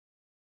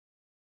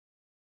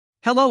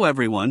Hello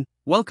everyone,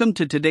 welcome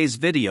to today's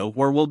video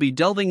where we'll be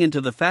delving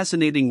into the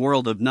fascinating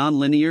world of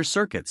nonlinear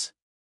circuits.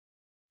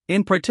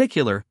 In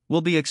particular,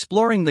 we'll be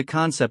exploring the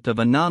concept of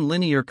a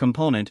nonlinear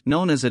component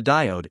known as a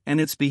diode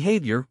and its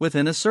behavior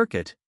within a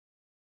circuit.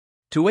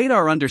 To aid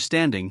our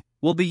understanding,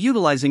 we'll be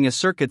utilizing a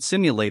circuit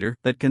simulator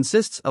that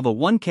consists of a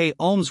 1K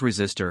ohms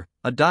resistor,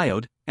 a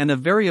diode, and a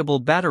variable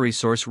battery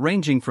source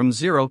ranging from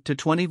 0 to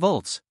 20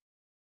 volts.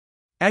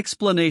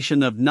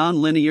 Explanation of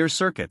nonlinear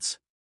circuits.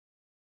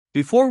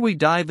 Before we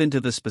dive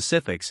into the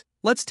specifics,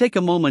 let's take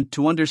a moment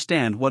to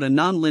understand what a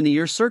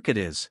nonlinear circuit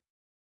is.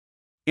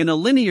 In a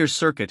linear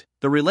circuit,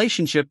 the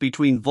relationship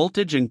between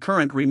voltage and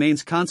current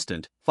remains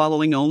constant,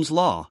 following Ohm's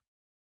law.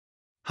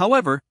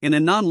 However, in a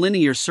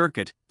nonlinear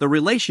circuit, the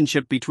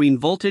relationship between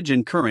voltage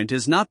and current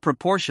is not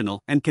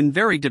proportional and can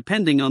vary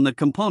depending on the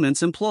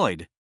components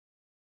employed.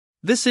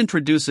 This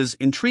introduces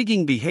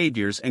intriguing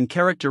behaviors and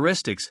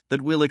characteristics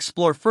that we'll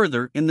explore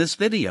further in this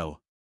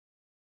video.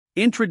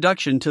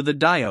 Introduction to the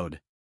diode.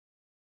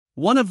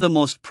 One of the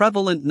most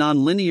prevalent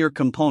nonlinear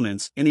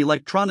components in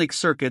electronic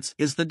circuits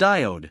is the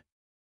diode.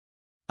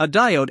 A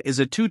diode is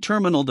a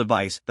two-terminal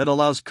device that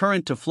allows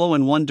current to flow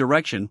in one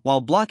direction while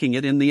blocking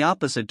it in the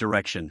opposite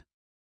direction.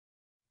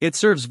 It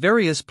serves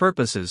various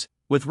purposes,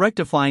 with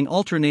rectifying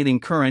alternating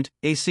current,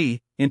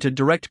 AC, into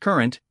direct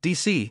current,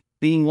 DC,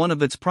 being one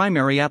of its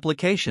primary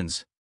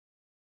applications.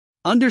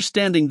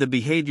 Understanding the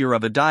behavior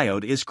of a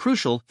diode is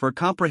crucial for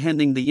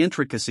comprehending the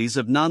intricacies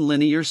of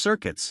nonlinear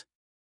circuits.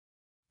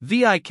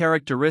 VI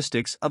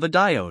characteristics of a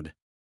diode.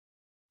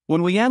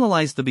 When we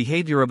analyze the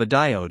behavior of a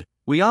diode,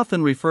 we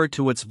often refer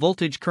to its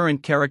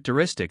voltage-current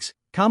characteristics,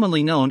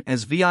 commonly known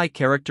as VI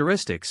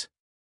characteristics.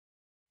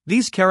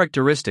 These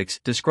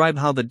characteristics describe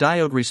how the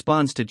diode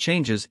responds to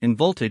changes in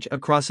voltage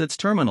across its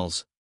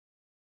terminals.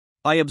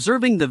 By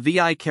observing the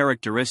VI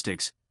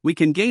characteristics, we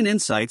can gain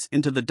insights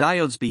into the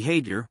diode's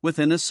behavior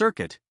within a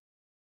circuit.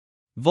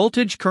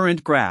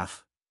 Voltage-current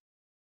graph.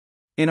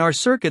 In our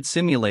circuit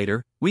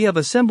simulator, we have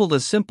assembled a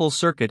simple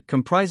circuit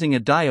comprising a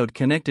diode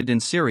connected in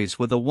series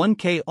with a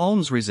 1K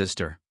ohms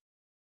resistor.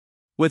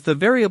 With the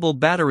variable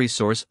battery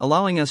source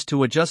allowing us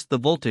to adjust the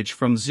voltage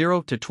from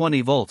 0 to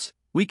 20 volts,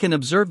 we can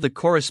observe the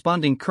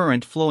corresponding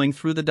current flowing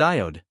through the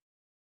diode.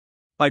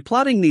 By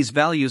plotting these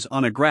values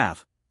on a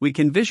graph, we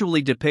can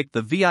visually depict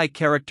the VI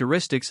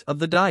characteristics of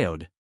the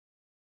diode.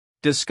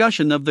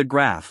 Discussion of the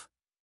graph.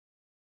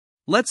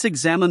 Let's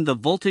examine the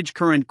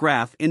voltage-current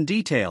graph in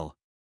detail.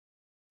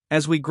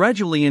 As we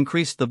gradually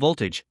increase the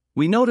voltage,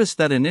 we notice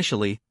that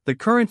initially, the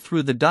current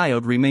through the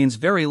diode remains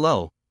very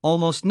low,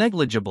 almost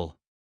negligible.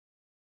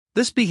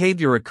 This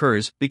behavior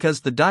occurs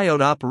because the diode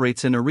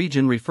operates in a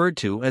region referred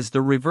to as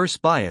the reverse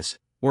bias,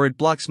 where it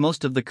blocks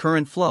most of the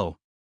current flow.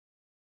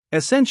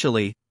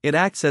 Essentially, it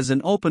acts as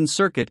an open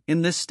circuit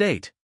in this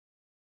state.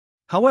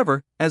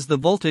 However, as the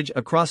voltage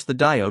across the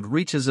diode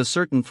reaches a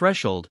certain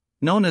threshold,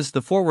 known as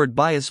the forward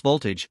bias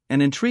voltage, an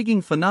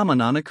intriguing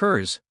phenomenon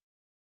occurs.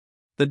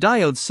 The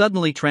diode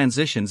suddenly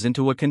transitions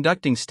into a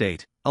conducting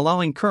state,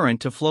 allowing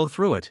current to flow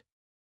through it.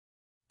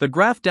 The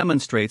graph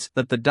demonstrates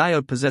that the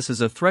diode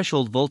possesses a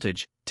threshold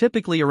voltage,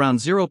 typically around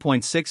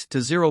 0.6 to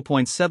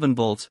 0.7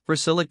 volts for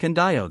silicon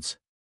diodes.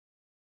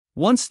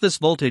 Once this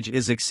voltage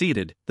is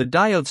exceeded, the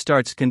diode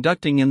starts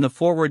conducting in the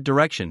forward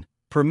direction,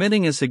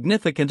 permitting a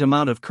significant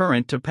amount of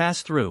current to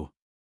pass through.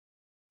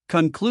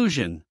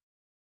 Conclusion.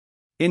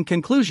 In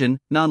conclusion,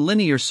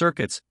 nonlinear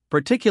circuits,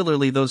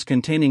 particularly those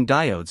containing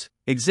diodes,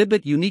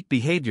 exhibit unique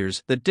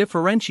behaviors that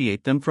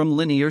differentiate them from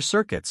linear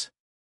circuits.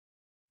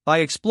 By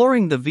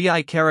exploring the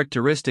VI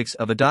characteristics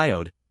of a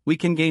diode, we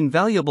can gain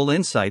valuable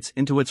insights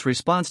into its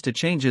response to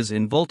changes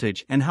in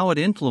voltage and how it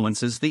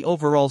influences the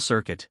overall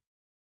circuit.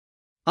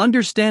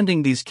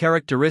 Understanding these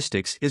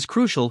characteristics is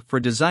crucial for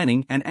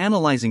designing and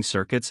analyzing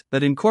circuits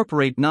that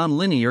incorporate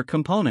nonlinear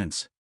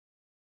components.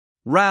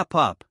 Wrap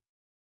up.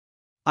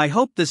 I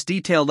hope this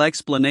detailed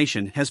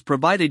explanation has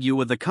provided you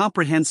with a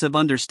comprehensive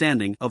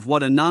understanding of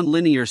what a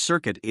nonlinear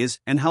circuit is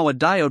and how a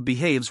diode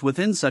behaves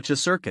within such a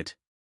circuit.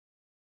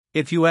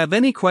 If you have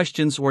any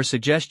questions or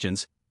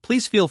suggestions,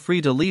 please feel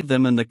free to leave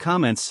them in the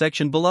comments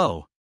section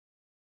below.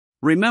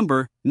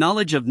 Remember,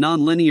 knowledge of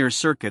nonlinear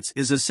circuits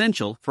is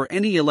essential for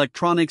any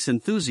electronics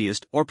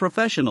enthusiast or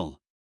professional.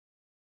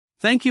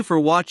 Thank you for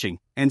watching,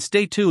 and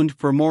stay tuned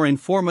for more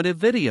informative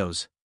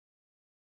videos.